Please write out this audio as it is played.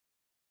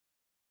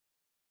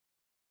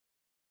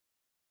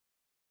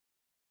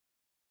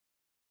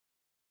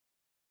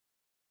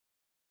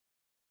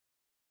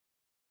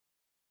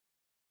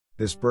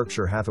This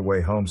Berkshire Hathaway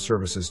Home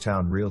Services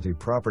Towne Realty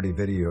property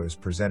video is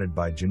presented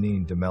by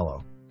Janine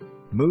DeMello.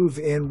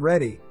 Move-in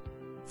ready.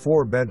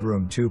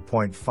 4-bedroom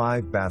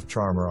 2.5 bath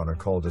charmer on a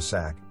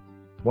cul-de-sac.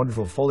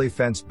 Wonderful fully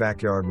fenced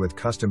backyard with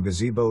custom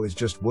gazebo is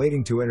just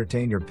waiting to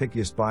entertain your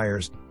pickiest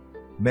buyers.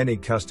 Many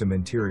custom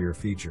interior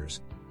features.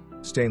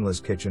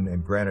 Stainless kitchen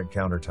and granite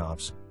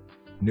countertops.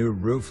 New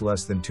roof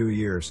less than 2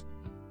 years.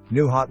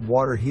 New hot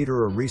water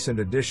heater a recent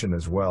addition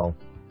as well.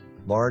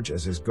 Large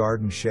as his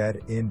garden shed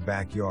in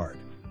backyard.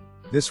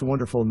 This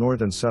wonderful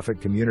Northern Suffolk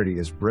community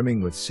is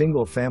brimming with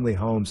single-family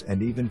homes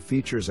and even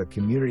features a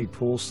community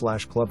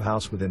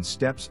pool/clubhouse within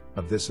steps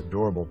of this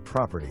adorable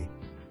property.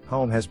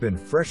 Home has been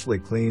freshly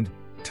cleaned,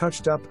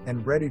 touched up,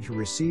 and ready to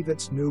receive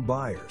its new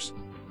buyers.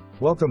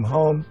 Welcome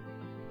home.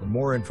 For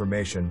more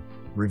information,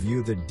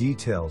 review the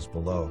details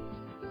below.